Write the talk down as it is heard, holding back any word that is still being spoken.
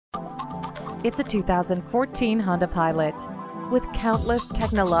It's a 2014 Honda Pilot. With countless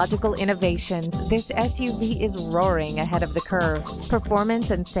technological innovations, this SUV is roaring ahead of the curve.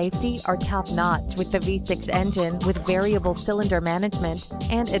 Performance and safety are top-notch with the V6 engine with variable cylinder management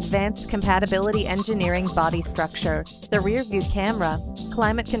and advanced compatibility engineering body structure. The rear-view camera,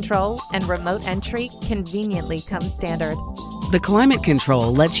 climate control, and remote entry conveniently come standard. The climate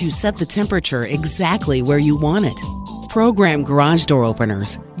control lets you set the temperature exactly where you want it. Program garage door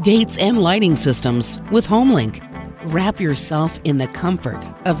openers, gates, and lighting systems with HomeLink. Wrap yourself in the comfort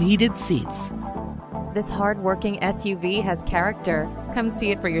of heated seats. This hard-working SUV has character. Come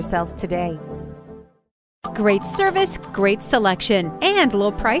see it for yourself today. Great service, great selection, and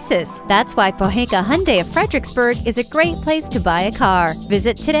low prices. That's why Pohanka Hyundai of Fredericksburg is a great place to buy a car.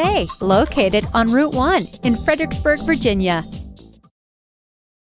 Visit today, located on Route 1 in Fredericksburg, Virginia.